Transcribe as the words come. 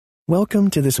Welcome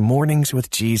to this Mornings with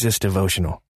Jesus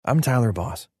devotional. I'm Tyler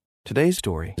Boss. Today's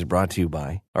story is brought to you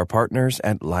by our partners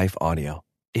at Life Audio.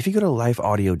 If you go to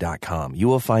lifeaudio.com, you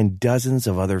will find dozens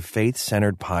of other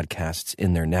faith-centered podcasts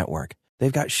in their network.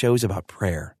 They've got shows about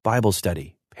prayer, Bible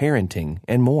study, parenting,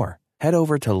 and more. Head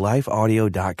over to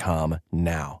lifeaudio.com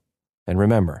now. And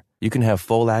remember, you can have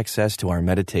full access to our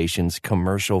meditations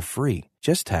commercial-free.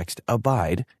 Just text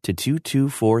ABIDE to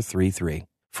 22433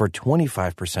 for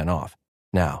 25% off.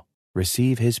 Now,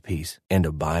 receive His peace and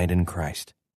abide in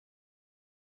Christ.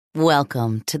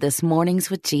 Welcome to this Mornings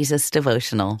with Jesus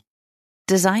devotional,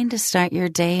 designed to start your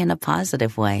day in a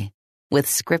positive way with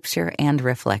scripture and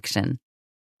reflection.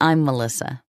 I'm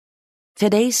Melissa.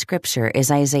 Today's scripture is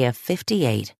Isaiah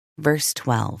 58, verse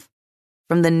 12,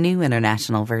 from the New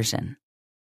International Version.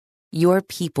 Your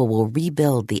people will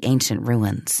rebuild the ancient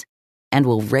ruins and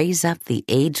will raise up the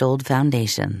age-old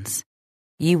foundations.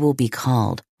 You will be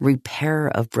called repairer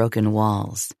of broken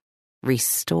walls,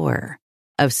 restorer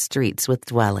of streets with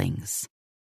dwellings.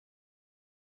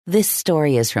 This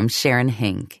story is from Sharon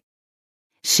Hink.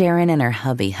 Sharon and her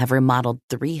hubby have remodeled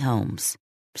 3 homes,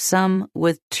 some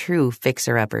with true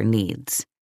fixer-upper needs.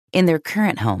 In their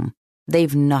current home,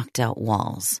 they've knocked out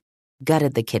walls,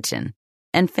 gutted the kitchen,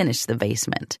 and finished the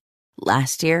basement.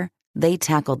 Last year, they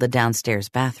tackled the downstairs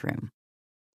bathroom.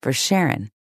 For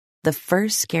Sharon, the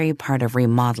first scary part of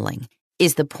remodeling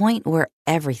is the point where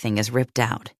everything is ripped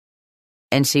out,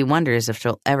 and she wonders if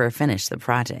she'll ever finish the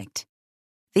project.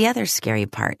 The other scary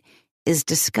part is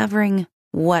discovering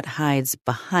what hides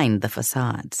behind the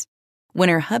facades. When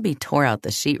her hubby tore out the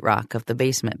sheetrock of the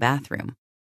basement bathroom,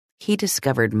 he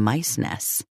discovered mice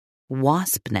nests,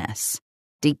 wasp nests,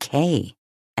 decay,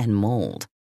 and mold.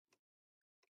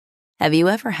 Have you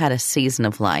ever had a season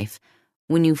of life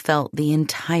when you felt the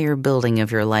entire building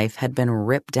of your life had been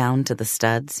ripped down to the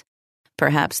studs?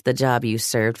 Perhaps the job you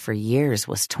served for years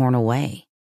was torn away.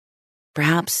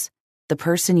 Perhaps the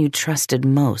person you trusted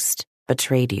most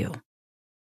betrayed you.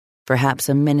 Perhaps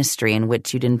a ministry in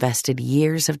which you'd invested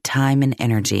years of time and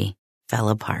energy fell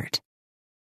apart.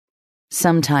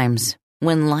 Sometimes,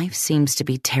 when life seems to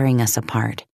be tearing us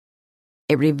apart,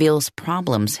 it reveals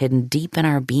problems hidden deep in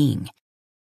our being.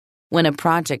 When a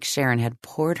project Sharon had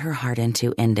poured her heart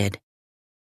into ended,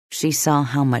 she saw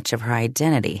how much of her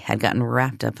identity had gotten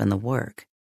wrapped up in the work,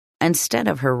 instead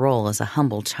of her role as a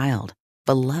humble child,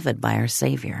 beloved by our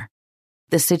Savior.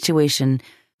 The situation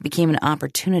became an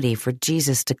opportunity for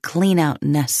Jesus to clean out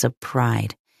nests of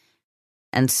pride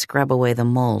and scrub away the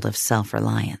mold of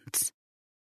self-reliance.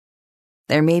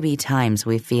 There may be times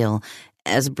we feel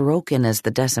as broken as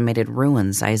the decimated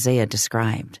ruins Isaiah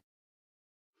described.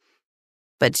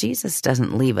 But Jesus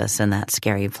doesn't leave us in that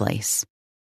scary place.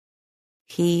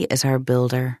 He is our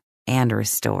builder and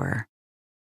restorer.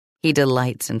 He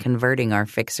delights in converting our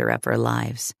fixer-upper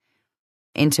lives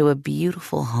into a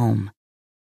beautiful home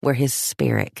where His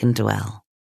Spirit can dwell.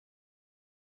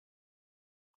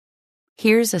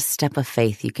 Here's a step of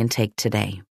faith you can take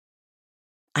today.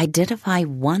 Identify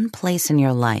one place in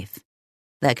your life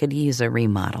that could use a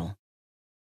remodel: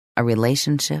 a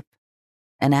relationship,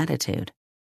 an attitude,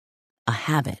 a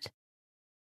habit,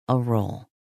 a role.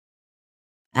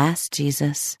 Ask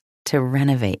Jesus to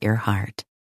renovate your heart.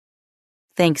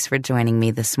 Thanks for joining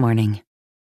me this morning.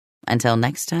 Until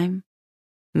next time,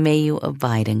 may you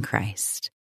abide in Christ.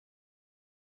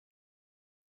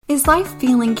 Is life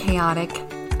feeling chaotic?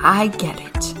 I get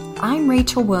it. I'm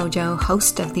Rachel Wojo,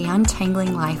 host of the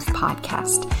Untangling Life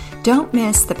podcast. Don't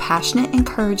miss the passionate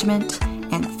encouragement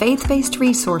and faith-based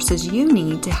resources you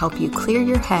need to help you clear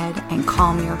your head and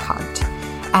calm your heart.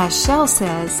 As Shell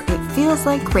says, it feels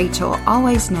like Rachel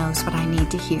always knows what I need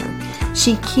to hear.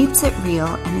 She keeps it real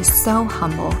and is so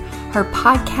humble. Her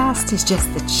podcast is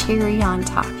just the cherry on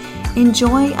top.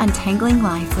 Enjoy Untangling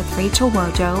Life with Rachel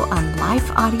Wojo on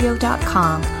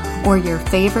lifeaudio.com or your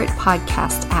favorite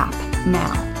podcast app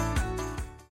now.